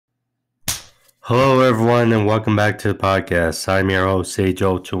Hello, everyone, and welcome back to the podcast. I'm your host,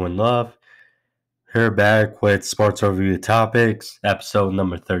 Ajoe21love, here back with Sports Overview Topics, episode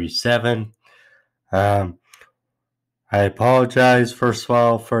number 37. I apologize, first of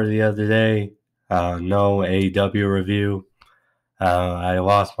all, for the other day. No AEW review. I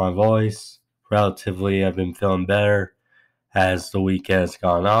lost my voice. Relatively, I've been feeling better as the week has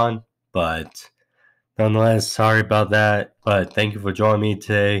gone on, but nonetheless, sorry about that. But thank you for joining me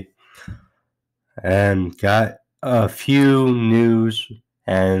today. And got a few news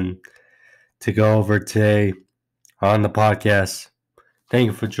and to go over today on the podcast. Thank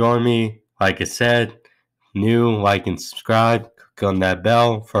you for joining me. Like I said, new, like and subscribe. Click on that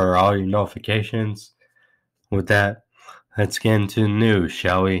bell for all your notifications. With that, let's get into the news,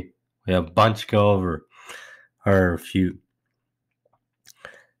 shall we? We have a bunch to go over, or a few.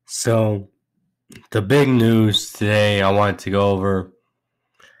 So, the big news today I wanted to go over,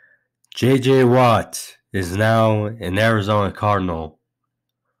 J.J. Watt is now an Arizona Cardinal.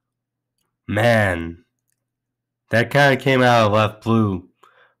 Man, that kind of came out of left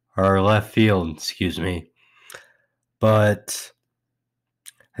field, excuse me. But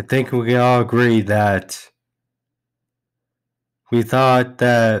I think we can all agree that we thought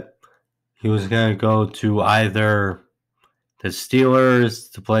that he was going to go to either the Steelers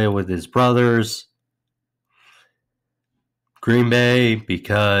to play with his brothers, Green Bay,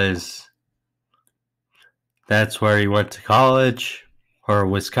 because that's where he went to college, or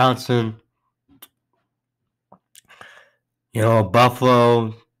Wisconsin.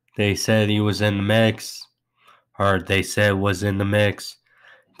 Buffalo, they said he was in the mix, or they said was in the mix.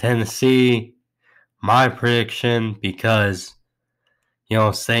 Tennessee, my prediction, because,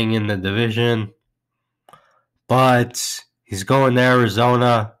 staying in the division. But he's going to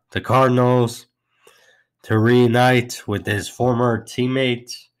Arizona, the Cardinals, to reunite with his former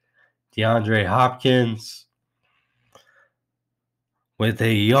teammate, DeAndre Hopkins, with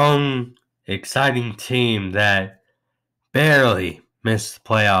a young, exciting team that barely missed the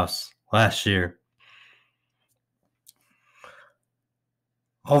playoffs last year.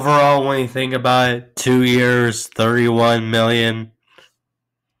 Overall, when you think about it, 2 years, $31 million.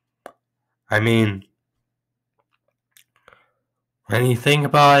 I mean, when you think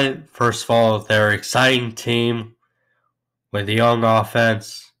about it, first of all, they're an exciting team with a young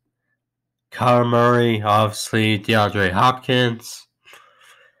offense. Kyler Murray, obviously, DeAndre Hopkins.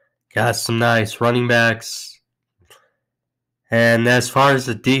 Got some nice running backs. And as far as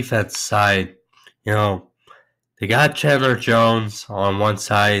the defense side, they got Chandler Jones on one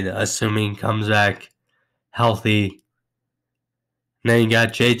side, assuming he comes back healthy. And then you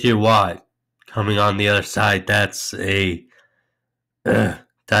got J.J. Watt coming on the other side. That's a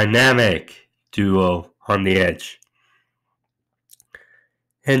dynamic duo on the edge.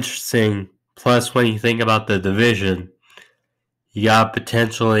 Interesting. Plus, when you think about the division, you got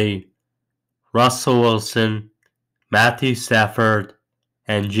potentially Russell Wilson, Matthew Stafford,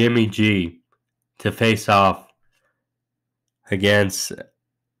 and Jimmy G to face off against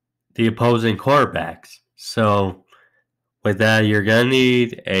the opposing quarterbacks. So, with that, you're going to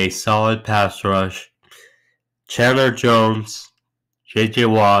need a solid pass rush. Chandler Jones, J.J.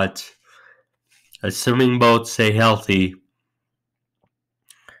 Watt, assuming both stay healthy,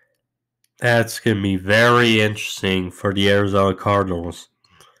 that's going to be very interesting for the Arizona Cardinals.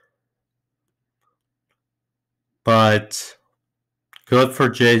 But good for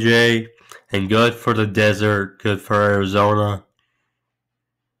JJ and good for the desert, good for Arizona.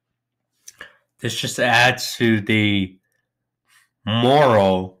 This just adds to the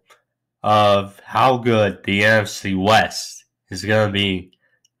moral of how good the NFC West is going to be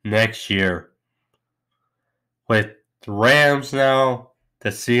next year. With the Rams now, the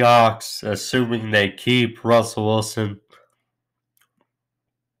Seahawks, assuming they keep Russell Wilson,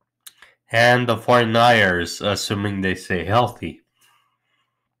 and the 49ers, assuming they stay healthy.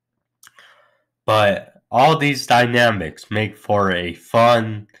 But all these dynamics make for a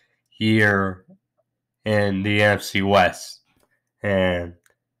fun year in the NFC West. And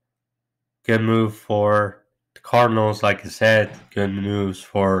good move for the Cardinals, like I said. Good news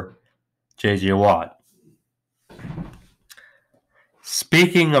for J.J. Watt.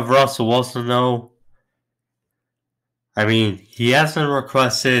 Speaking of Russell Wilson, though, he hasn't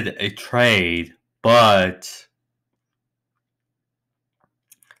requested a trade, but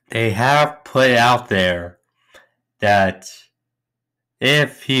they have put out there that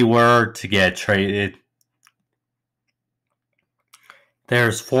if he were to get traded,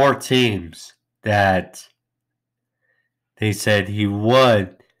 there's 4 teams that they said he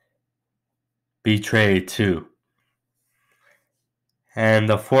would be traded to. And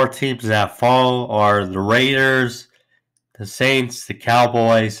the 4 teams that fall are the Raiders, the Saints, the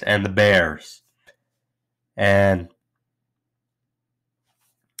Cowboys, and the Bears. And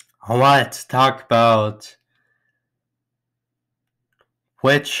I wanted to talk about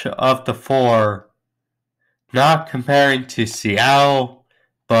which of the 4, not comparing to Seattle,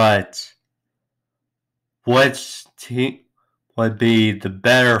 but which team would be the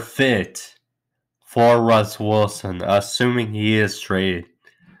better fit for Russell Wilson, assuming he is traded.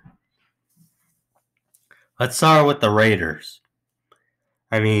 Let's start with the Raiders.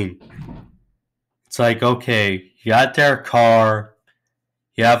 I mean, it's like, okay, you got Derek Carr,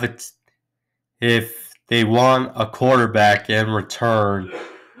 you have it. If they want a quarterback in return,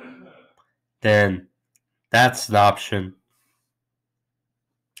 then that's an option.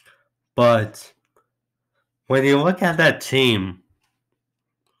 But when you look at that team,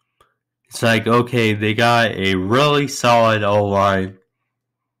 it's like, okay, they got a really solid O-line.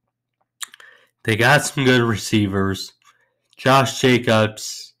 They got some good receivers. Josh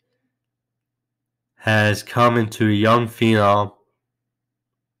Jacobs has come into a young phenom.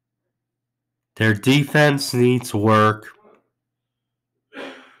 Their defense needs work.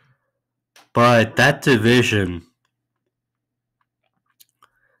 But that division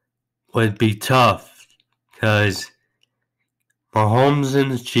would be tough because Mahomes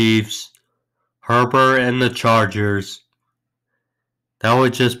and the Chiefs, Herbert and the Chargers, that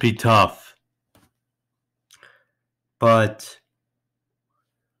would just be tough. But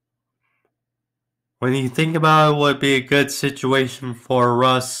when you think about it, would be a good situation for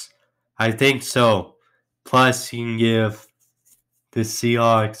Russ, I think so. Plus, you can give the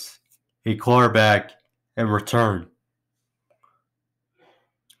Seahawks a quarterback in return.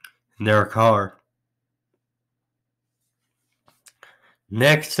 Derek Carr.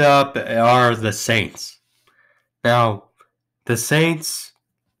 Next up are the Saints. Now, the Saints,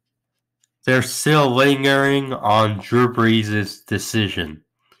 they're still lingering on Drew Brees' decision.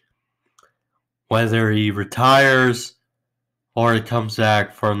 Whether he retires or he comes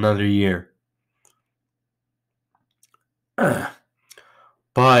back for another year.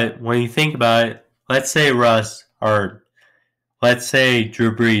 But when you think about it, let's say let's say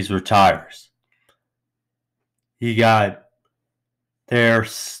Drew Brees retires. They're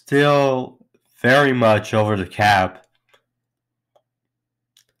still very much over the cap,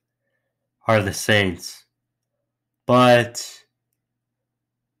 are the Saints. But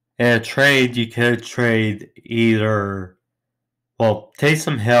in a trade, you could trade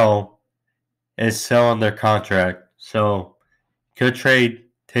Taysom Hill is still under contract, so you could trade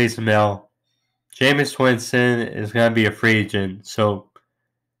Taysom Hill. Jameis Winston is going to be a free agent, so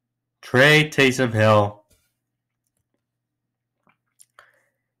trade Taysom Hill.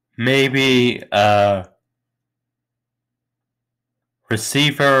 Maybe a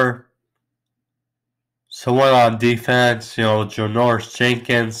receiver, someone on defense, Janoris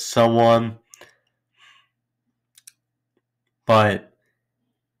Jenkins, someone. But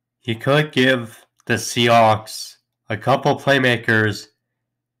you could give the Seahawks a couple playmakers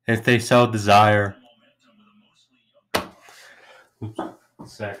if they so desire.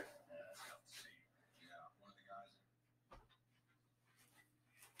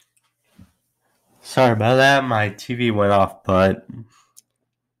 Sorry about that, my TV went off, but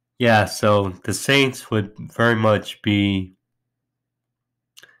yeah, so the Saints would very much be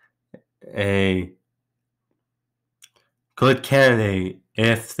a good candidate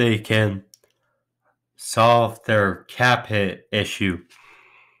if they can solve their cap hit issue.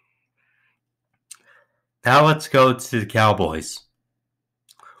 Now let's go to the Cowboys.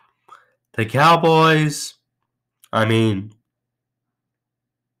 The Cowboys,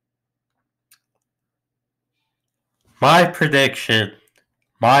 my prediction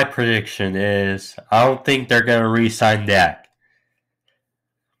is I don't think they're going to re-sign Dak.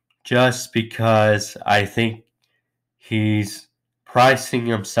 Just because I think he's pricing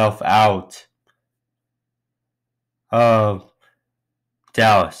himself out of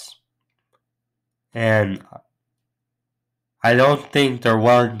Dallas. And I don't think they're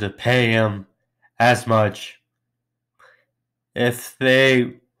willing to pay him as much. If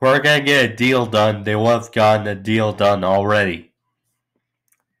they were going to get a deal done, they would have gotten a deal done already.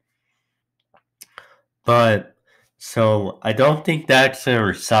 But, so I don't think that's going to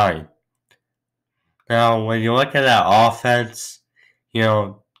resign. Now, when you look at that offense,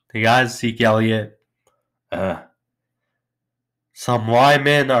 they got Zeke Elliott. Some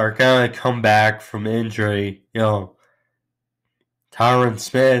linemen are going to come back from injury. Tyron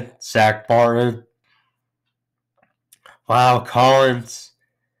Smith, Zach Martin, Lyle Collins.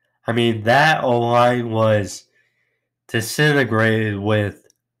 That O-line was disintegrated with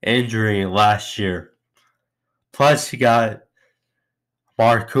injury last year. Plus, you got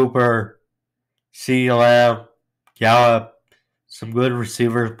Mark Cooper, CeeDee Lamb, Gallup, some good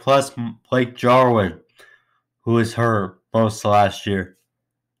receivers, plus Blake Jarwin, who was hurt most of last year.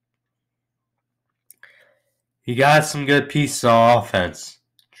 You got some good pieces on offense.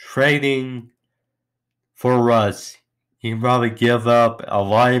 Trading for Russ, you can probably give up a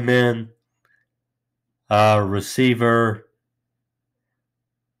lineman, a receiver.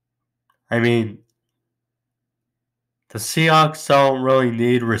 I mean, the Seahawks don't really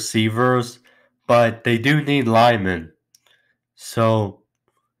need receivers, but they do need linemen. So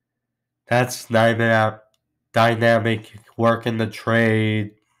that's dynamic work in the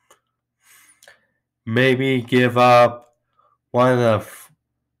trade. Maybe give up one of the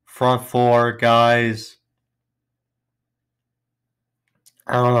front four guys.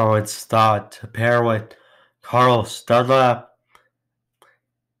 I don't know, it's thought to pair with Carlos Dunlap.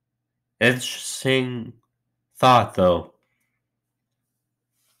 Interesting thought, though.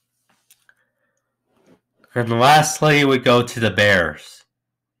 And lastly, we go to the Bears.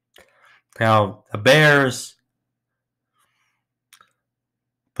 Now, the Bears,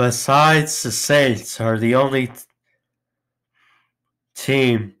 besides the Saints, are the only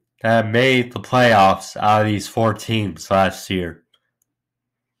team that made the playoffs out of these four teams last year.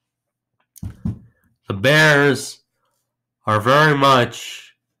 The Bears are very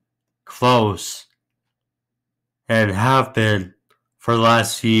much close and have been for the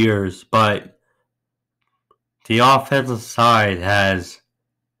last few years, but the offensive side has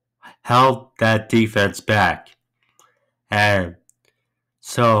held that defense back. And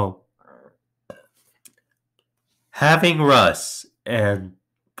so having Russ, and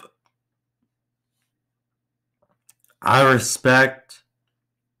I respect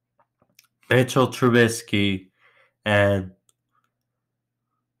Mitchell Trubisky,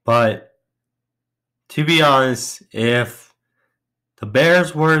 but to be honest, if the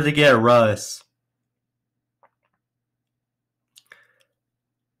Bears were to get Russ,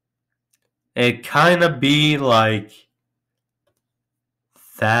 it kind of be like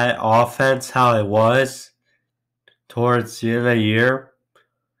that offense how it was towards the end of the year,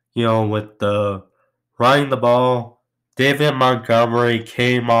 with the running the ball. David Montgomery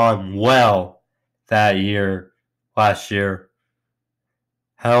came on well that year, last year.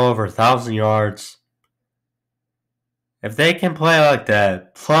 Had over 1,000 yards. If they can play like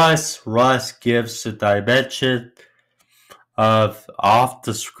that, plus Russ gives the dimension of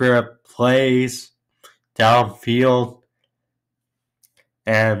off-the-script plays downfield,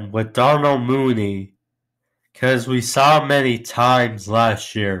 and with Darnell Mooney, because we saw many times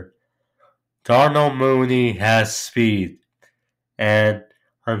last year, Darnell Mooney has speed, and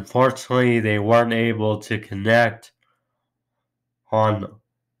unfortunately they weren't able to connect on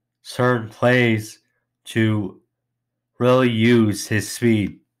certain plays to really use his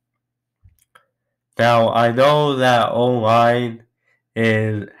speed. Now, I know that O-line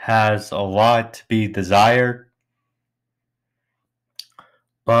has a lot to be desired,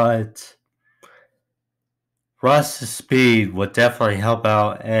 but Russ's speed would definitely help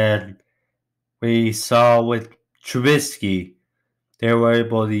out, and we saw with Trubisky, they were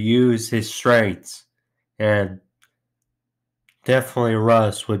able to use his strengths, and definitely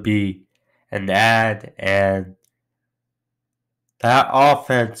Russ would be an add, and that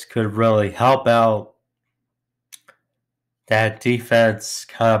offense could really help out that defense,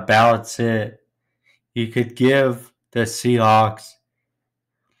 kind of balance it. You could give the Seahawks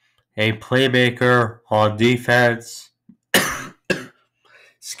a playmaker on defense,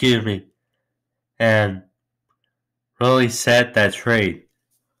 excuse me, and really set that trade.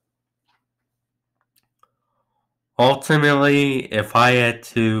 Ultimately, if I had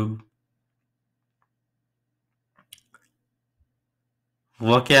to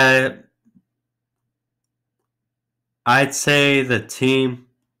look at it, I'd say the team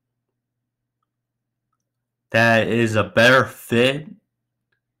that is a better fit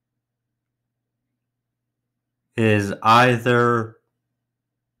is either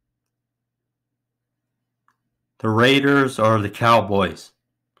the Raiders or the Cowboys.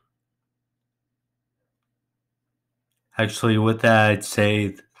 Actually, with that, I'd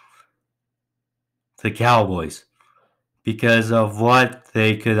say the Cowboys, because of what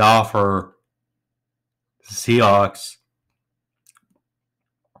they could offer the Seahawks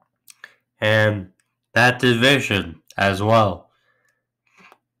and that division as well.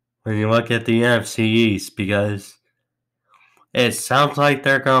 When you look at the NFC East, because it sounds like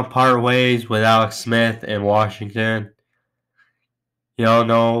they're going to part ways with Alex Smith in Washington. You don't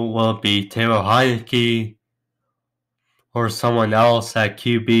know, will it be Taylor Heineke? or someone else at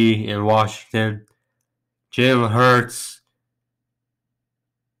QB in Washington. Jalen Hurts,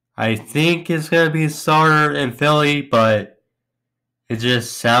 I think, is going to be a starter in Philly, but it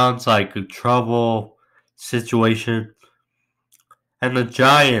just sounds like a trouble situation. And the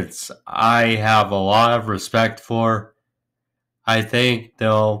Giants, I have a lot of respect for. I think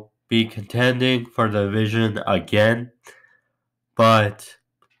they'll be contending for the division again, but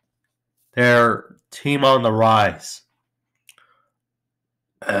they're team on the rise.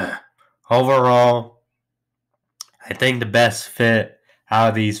 Overall, I think the best fit out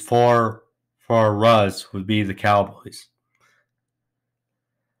of these four for us would be the Cowboys.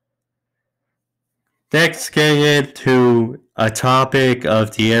 Next, getting into a topic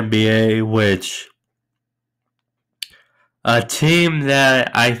of the NBA, which a team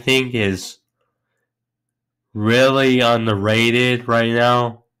that I think is really underrated right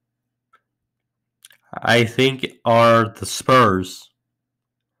now, I think, are the Spurs.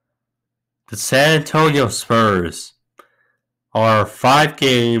 The San Antonio Spurs are 5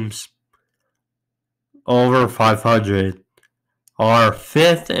 games over 500, are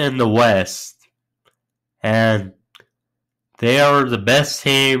 5th in the West, and they are the best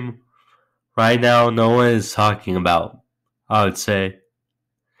team right now no one is talking about, I would say.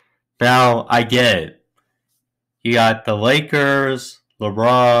 Now, I get it. You got the Lakers,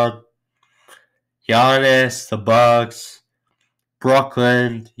 LeBron, Giannis, the Bucks,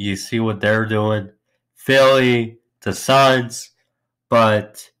 Brooklyn, you see what they're doing, Philly, the Suns,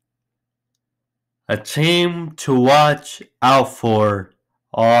 but a team to watch out for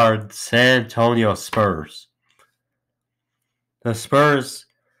are the San Antonio Spurs. The Spurs,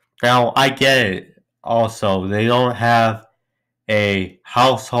 now I get it also, they don't have a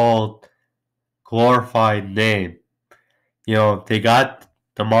household glorified name. You know, they got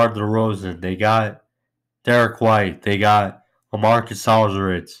DeMar DeRozan, they got Derek White, they got LaMarcus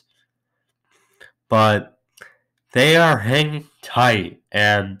Aldridge, but they are hanging tight,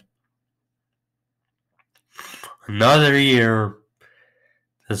 and another year,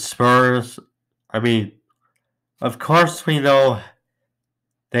 the Spurs, I mean, of course we know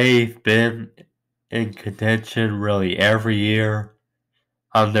they've been in contention really every year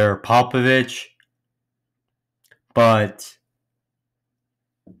under Popovich, but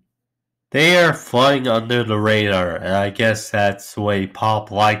they are flying under the radar, and I guess that's the way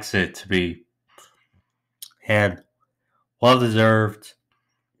Pop likes it to be. And well deserved,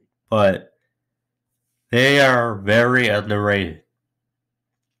 but they are very underrated.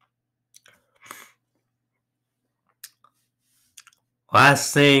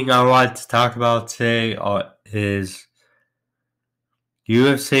 Last thing I want to talk about today is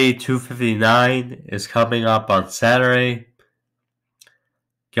UFC 259 is coming up on Saturday.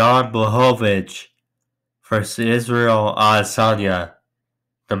 Jan Blachowicz versus Israel Adesanya,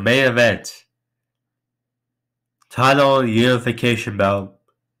 the main event. Title unification bout.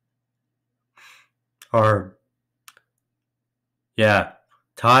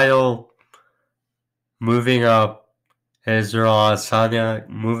 Title moving up. Israel Adesanya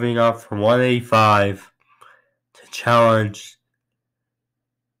moving up from 185 to challenge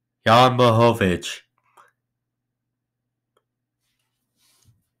Jan Blachowicz.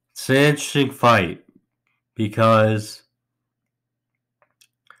 It's an interesting fight because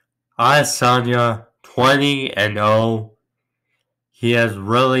Adesanya 20-0. He has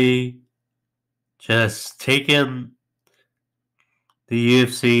really just taken the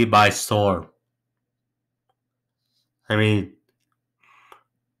UFC by storm. I mean,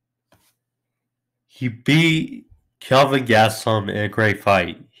 he beat Kelvin Gastelum in a great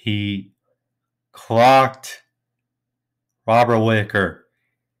fight. He clocked Robert Whittaker.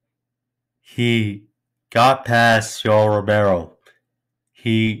 He got past Joel Romero.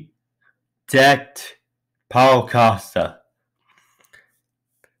 He decked Paulo Costa.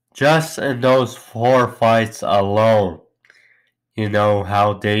 Just in those 4 fights alone, you know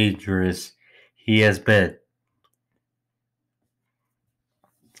how dangerous he has been.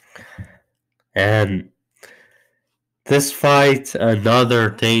 And this fight, another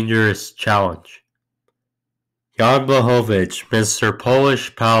dangerous challenge. Jan Blachowicz, Mr.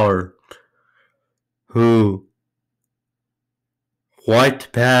 Polish Power, who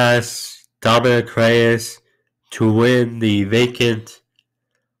wiped past Dominic Reyes to win the vacant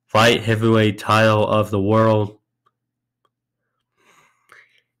light heavyweight title of the world.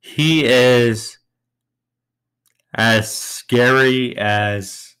 He is as scary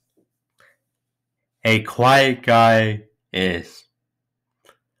as a quiet guy is.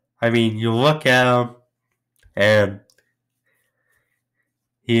 I mean, you look at him and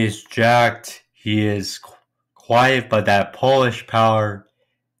he is jacked, he is quiet, but that Polish power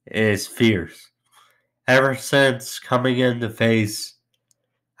is fierce. Ever since coming in to face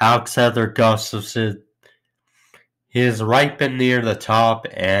Alexander Gustafsson, he has right been near the top,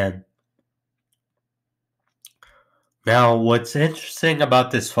 and now what's interesting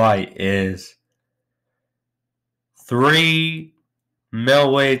about this fight is 3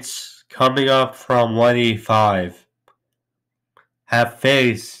 middleweights coming up from 185 have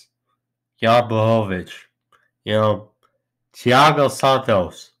faced Jan Blachowicz. Thiago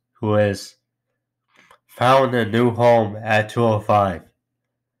Santos, who has found a new home at 205.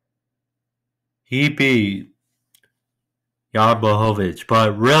 He beat Jan Blachowicz,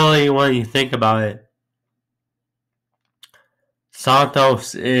 but really, when you think about it,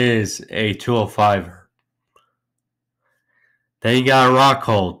 Santos is a 205er. Then you got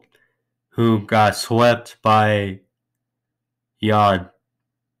Rockhold, who got swept by Jan.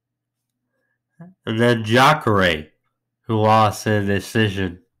 And then Jacare, who lost in a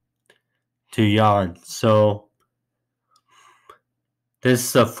decision to Jan. So, this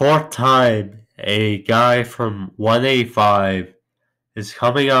is the 4th time a guy from 185 is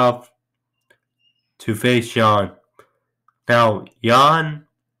coming up to face Jan. Now,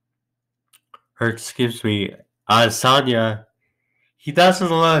 Adesanya, he doesn't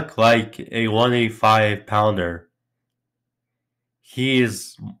look like a 185 pounder. He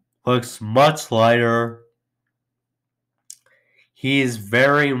looks much lighter. He is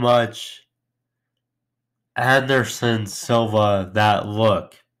very much Anderson Silva, that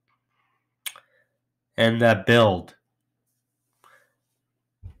look and that build.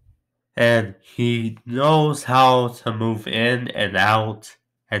 And he knows how to move in and out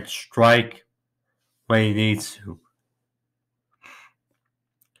and strike when he needs to.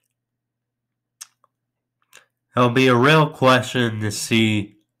 It'll be a real question to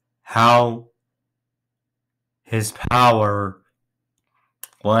see how his power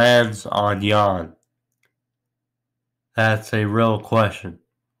lands on Jan. That's a real question.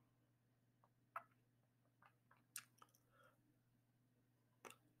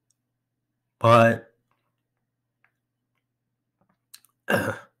 But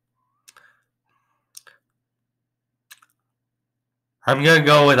I'm going to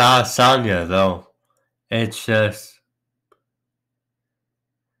go with Adesanya, though. It's just,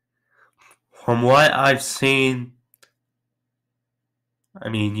 from what I've seen,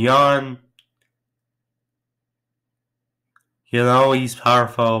 Jan, he's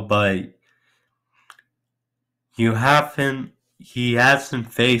powerful, but he hasn't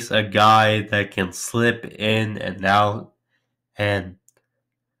faced a guy that can slip in and out and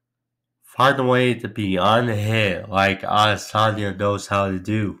find a way to be unhit like Adesanya knows how to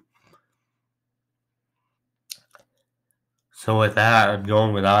do. So with that, I'm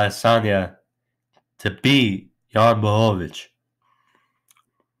going with Adesanya to beat Jan Blachowicz.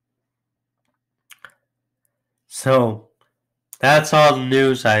 So, that's all the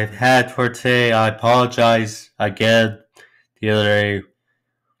news I've had for today. I apologize again the other day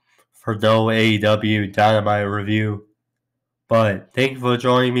for no AEW Dynamite review. But thank you for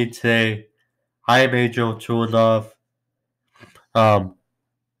joining me today. I am Ajoe21love.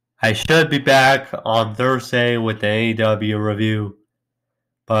 I should be back on Thursday with the AEW review.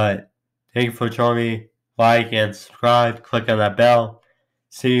 But thank you for joining me. Like and subscribe. Click on that bell.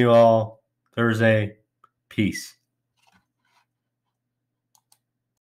 See you all Thursday. Peace.